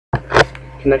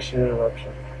Connection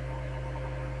interruption.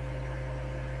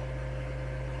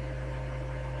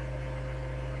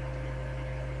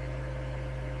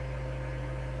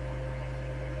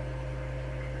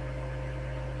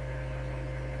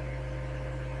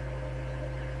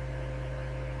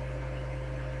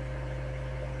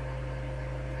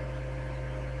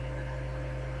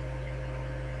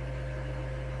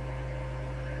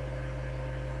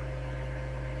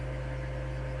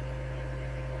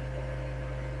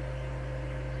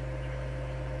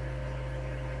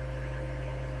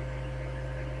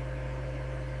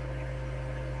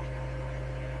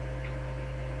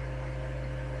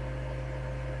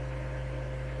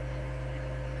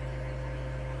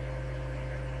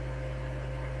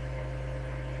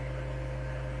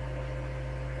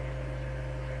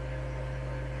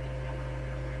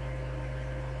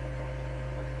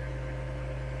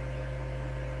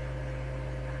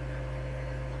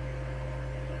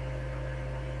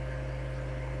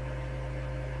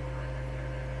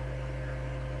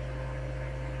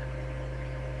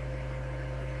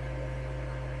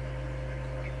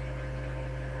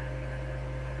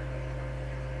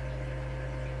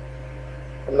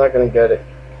 I'm not gonna get it.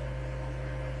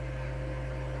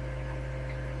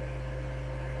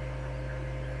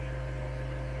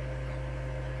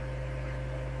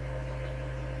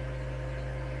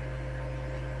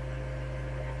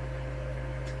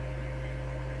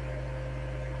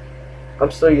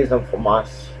 I'm still using for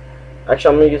Moss.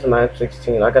 Actually, I'm gonna use my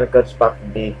M16. I got a good spot for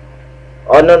B.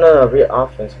 Oh no, real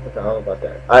offense. What the hell about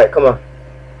that? Alright, come on.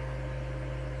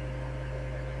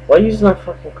 Why are you using that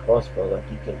fucking crossbow? Like,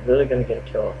 you're really gonna get a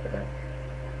kill off of that.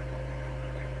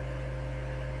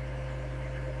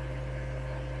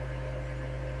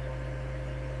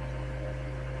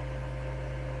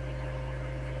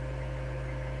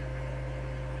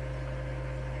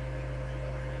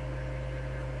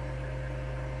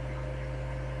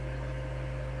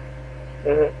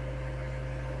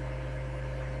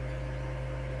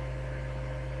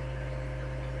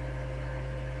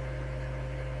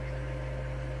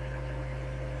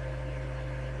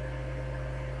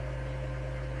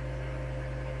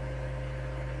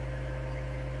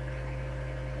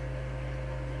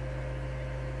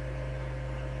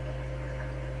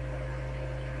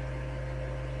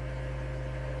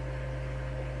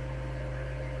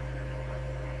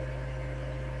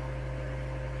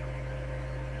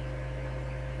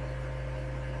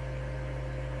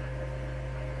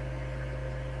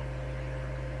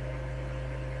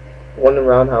 One in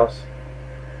roundhouse.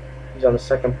 He's on the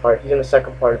second part. He's in the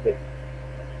second part of it.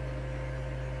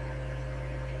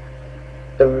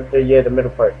 The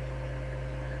middle part.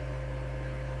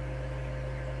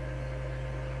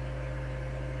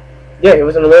 Yeah, he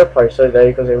was in the middle part, so there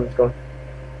he goes, he was going.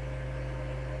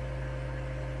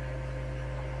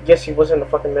 Yes, he was in the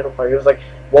fucking middle part. He was like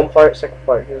one part, second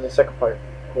part. He was the second part,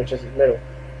 which is the middle.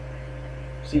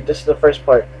 See, this is the first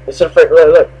part. This is the first.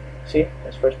 Look. See,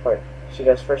 that's first part. See,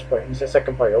 that's first part. He's the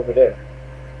second part over there.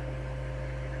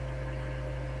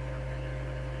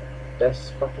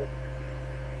 That's fucking.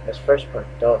 That's first part.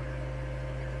 Duh.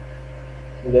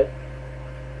 You good?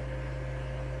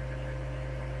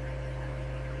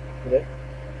 You good?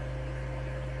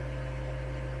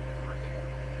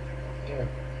 Damn.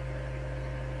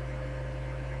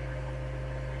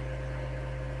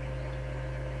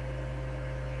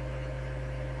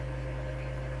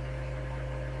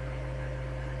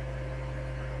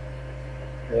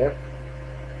 Yeah.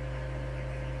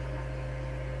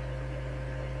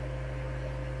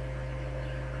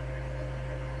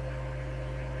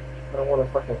 I don't want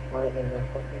to fucking fight and then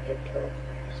fucking get killed.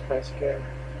 It's kind of scary.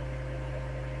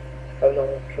 I have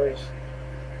no choice.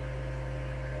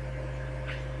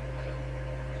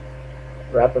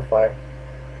 Rapid fire.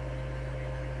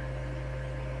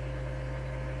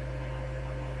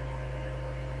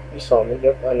 You saw me.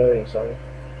 Yep, I know you saw me.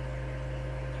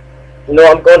 You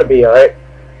know I'm going to be, alright?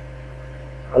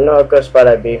 I know a good spot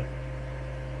I'd be.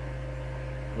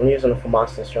 I'm using it for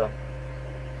monster strong.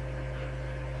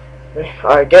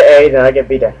 Alright, get A, then I get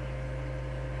B then.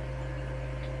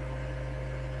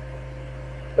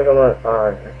 Look at my.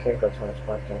 Alright, I can't go to my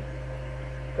spot then.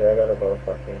 Okay, I gotta go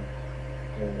fucking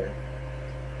in there.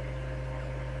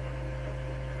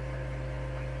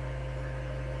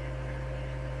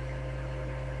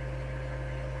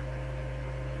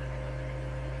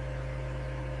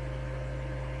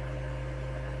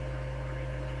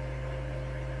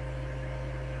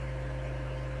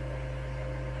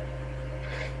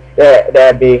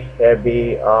 That'd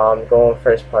be going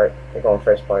first part. They're going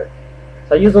first part.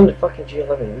 So I use only fucking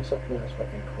G11. Use something else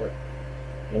fucking quick.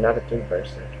 You're not a 3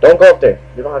 person. Don't go up there.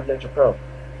 You don't have Ninja Pro.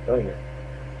 Don't you?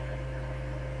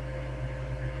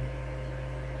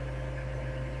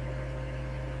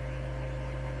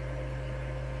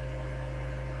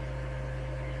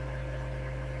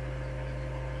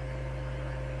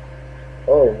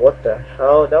 what the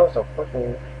hell? That was a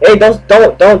fucking. Hey, don't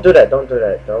do that. Don't do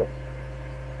that. Don't.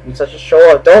 You're such a show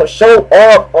off. Don't show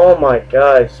off. Oh my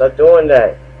god, stop doing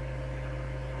that.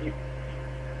 You,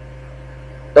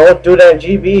 don't do that in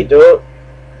GB, dude.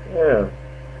 Yeah.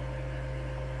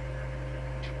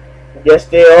 Yes,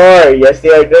 they are. Yes, they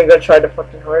are. They're gonna try to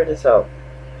fucking hard this out.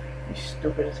 You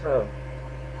stupid as hell.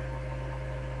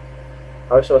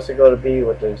 How are we supposed to go to B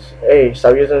with this? Hey,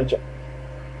 stop using the.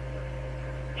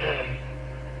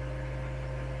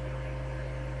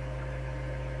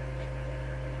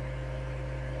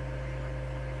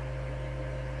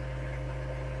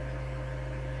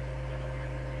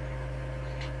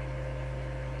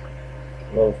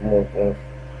 Move, move, move.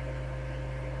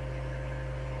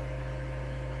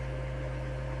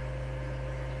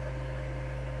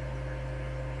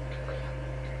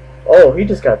 Oh, he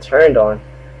just got turned on.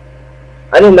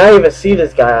 I did not even see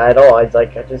this guy at all. I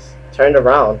just turned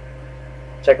around,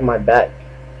 checking my back.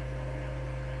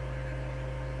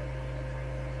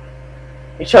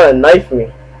 He trying to knife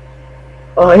me.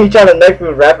 Oh, he trying to knife me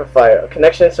with rapid fire.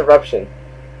 Connection interruption.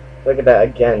 Look at that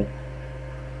again.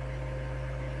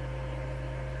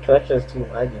 Connection is too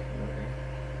laggy.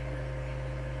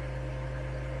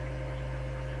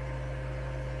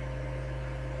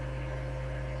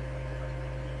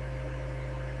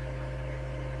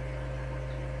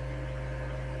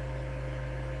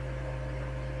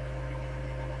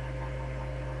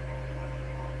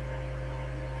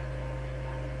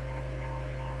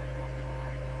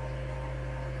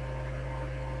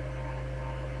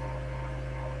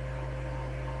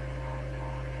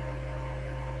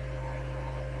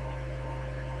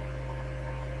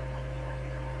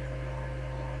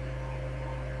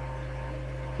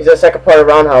 He's the second part of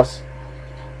roundhouse.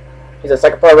 He's the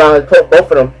second part of roundhouse. Put both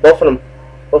of them. Both of them.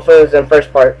 Both of them is in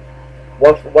first part.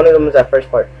 One of them is that first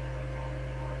part.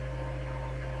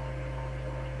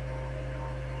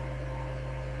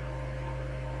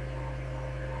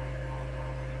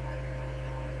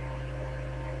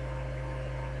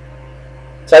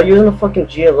 Stop using the fucking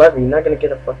G11. You're not gonna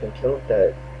get a fucking kill with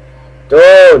that.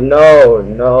 Dude, no,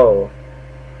 no.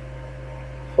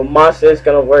 For monster, it's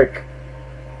gonna work.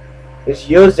 Just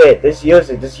use it. Just use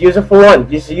it. Just use it for one.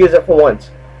 Just use it for once.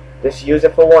 Just use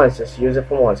it for once. Just use it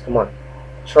for once. Come on.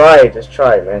 Try it. Just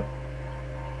try it, man.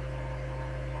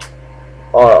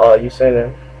 Oh, you saying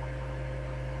that?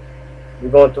 You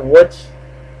going to woods?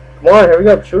 Come on, hurry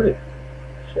up. Shoot it.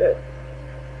 Shit.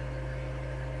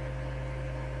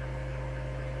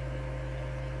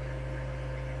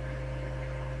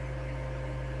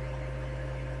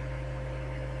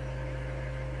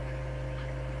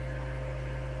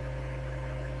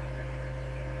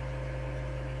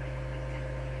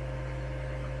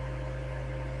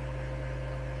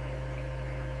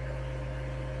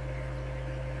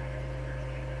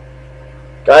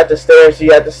 Go at the stairs.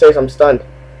 He at the stairs. I'm stunned.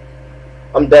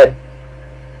 I'm dead.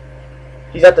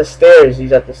 He's at the stairs.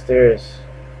 He's at the stairs.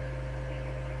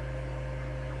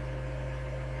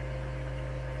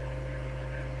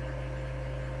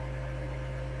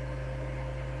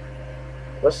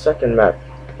 What's second map?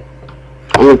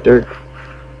 I'm third.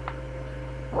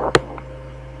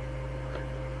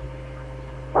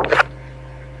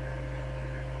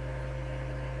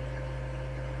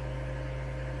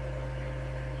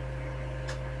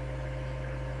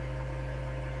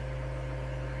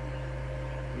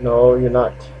 No, you're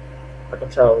not. I can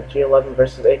tell. G11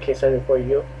 versus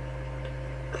AK-74U.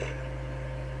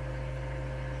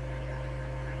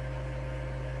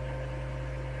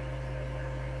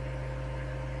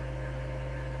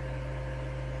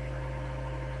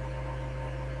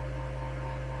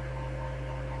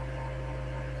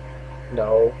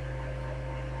 No.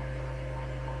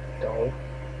 Don't.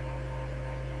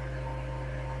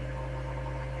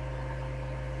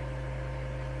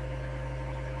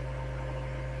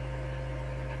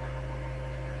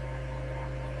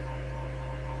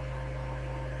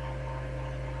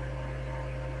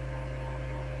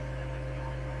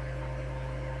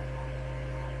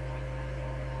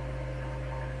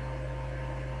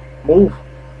 Move.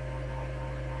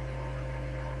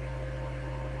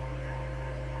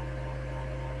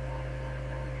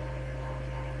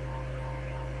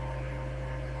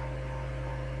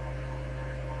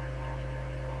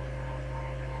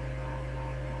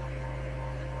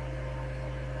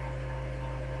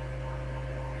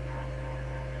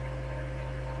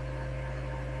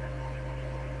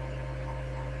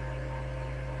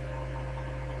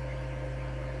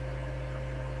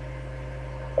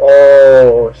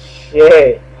 Oh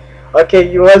shit.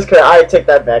 Okay, you was correct. I take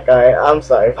that back. I'm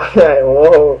sorry.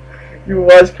 Whoa. You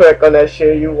was correct on that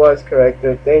shit. You was correct,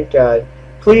 dude. Thank God.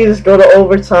 Please go to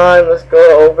overtime. Let's go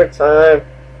to overtime.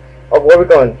 Oh, where we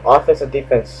going? Offense or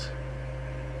defense?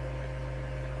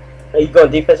 Are you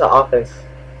going defense or offense?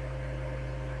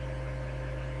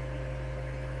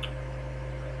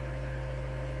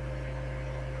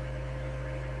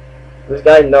 This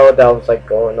guy know that I was like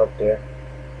going up there.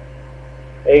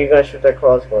 Hey, you're gonna shoot that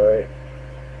crossbow, right?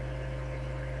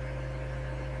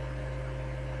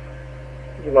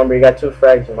 You remember, you got 2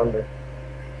 frags, remember.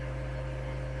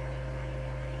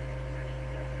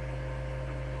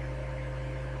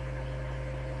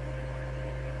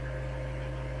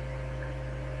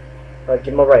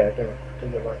 Give him a right, give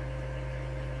him a right.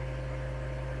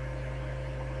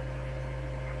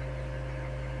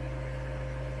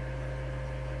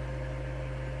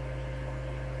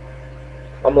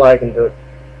 I'm lagging, dude.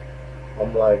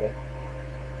 I'm lagging.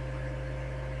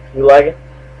 You lagging?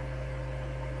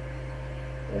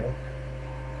 Yeah.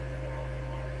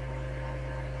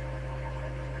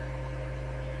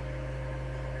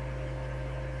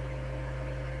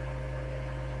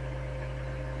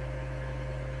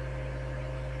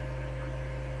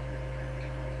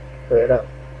 Clear it up.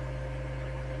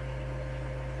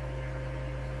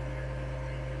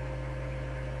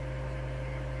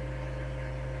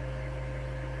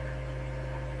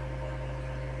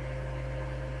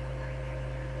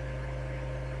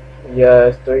 Yeah,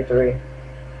 it's 3-3.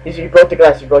 He broke the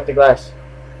glass, he broke the glass.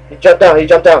 He jumped down, he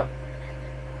jumped down.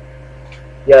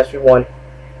 Yes, we won.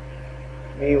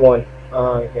 We won.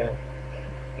 Yeah.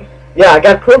 Yeah, I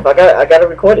got proof. I got it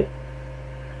recorded.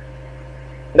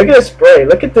 Look at this spray.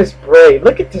 Look at this spray.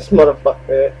 Look at this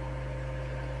motherfucker.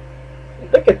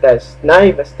 Look at that. It's not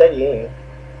even steady aim.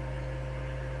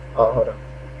 Oh, hold on.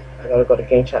 I gotta go to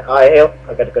game chat. Alright, Hale.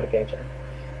 I gotta go to game chat.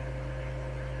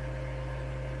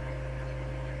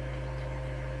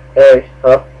 Hey,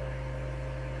 huh?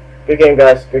 Good game,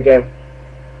 guys. Good game.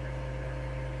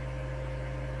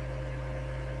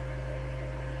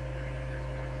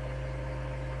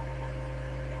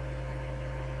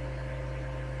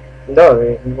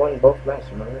 No, we won both matches,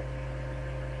 remember?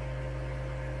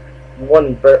 We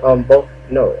won both.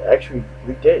 No, actually,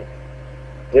 we did.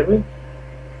 Did we?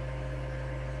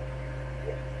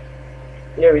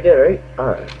 Yeah, we did, right?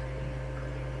 Alright.